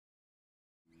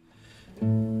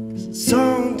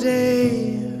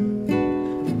Someday,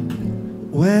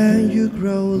 when you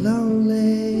grow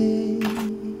lonely,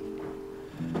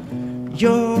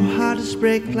 your heart is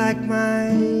break like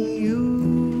mine,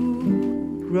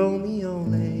 you grow me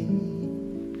only.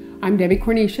 I'm Debbe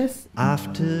Cornitius.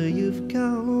 After you've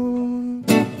gone.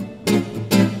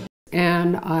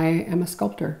 And I am a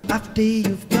sculptor. After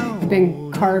you've gone. I've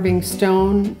been carving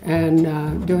stone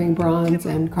and doing bronze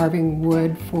and carving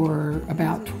wood for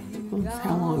about,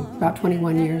 how long? About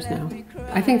 21 years now.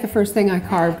 I think the first thing I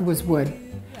carved was wood.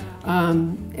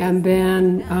 And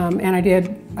I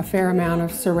did a fair amount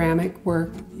of ceramic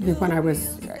work when I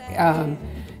was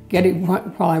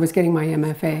while I was getting my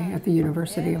MFA at the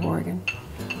University of Oregon.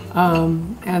 I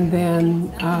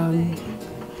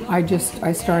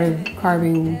started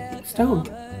carving stone.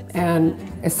 And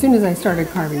as soon as I started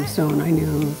carving stone, I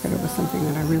knew that it was something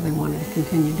that I really wanted to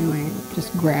continue doing. It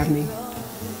just grabbed me.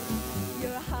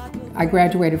 I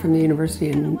graduated from the university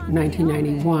in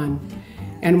 1991.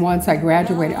 And once I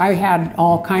graduated, I had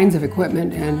all kinds of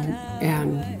equipment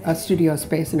and a studio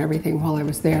space and everything while I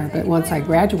was there. But once I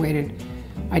graduated,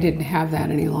 I didn't have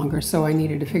that any longer. So I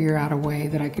needed to figure out a way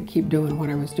that I could keep doing what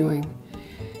I was doing.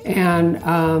 And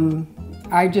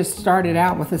I just started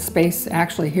out with a space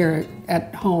actually here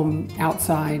at home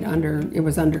outside it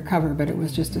was undercover, but it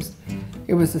was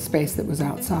a space that was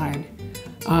outside.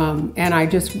 And I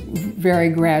just very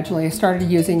gradually, I started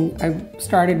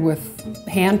with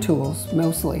hand tools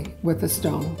mostly with the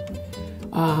stone.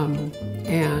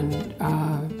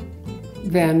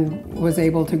 Then was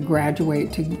able to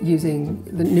graduate to using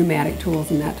the pneumatic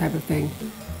tools and that type of thing.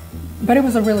 But it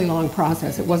was a really long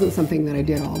process. It wasn't something that I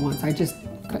did all at once. I just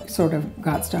sort of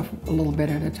got stuff a little bit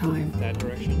at a time. That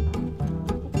direction.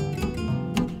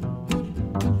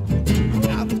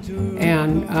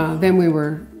 And then we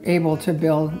were able to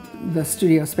build the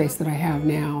studio space that I have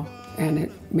now, and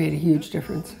it made a huge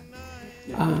difference.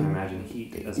 Yeah, I can imagine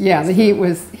heat. Yeah, the heat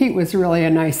was really a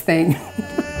nice thing.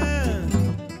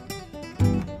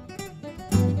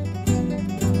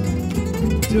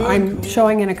 I'm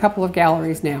showing in a couple of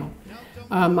galleries now.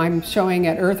 I'm showing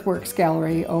at Earthworks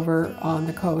Gallery over on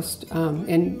the coast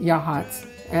in Yachats,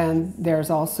 and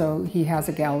he has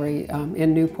a gallery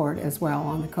in Newport as well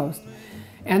on the coast.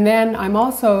 And then I'm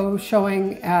also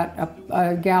showing at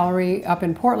a gallery up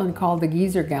in Portland called the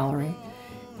Geezer Gallery,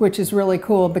 which is really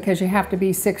cool because you have to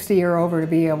be 60 or over to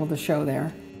be able to show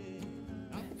there.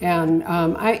 And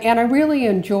I really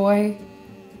enjoy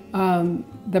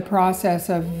the process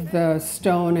of the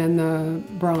stone and the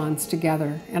bronze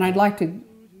together. And I'd like to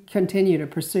continue to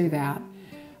pursue that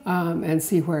and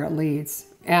see where it leads.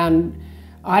 And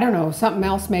I don't know, something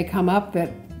else may come up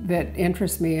that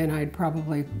interests me, and I'd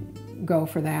probably go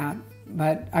for that.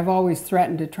 But I've always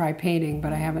threatened to try painting,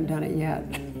 but I haven't done it yet.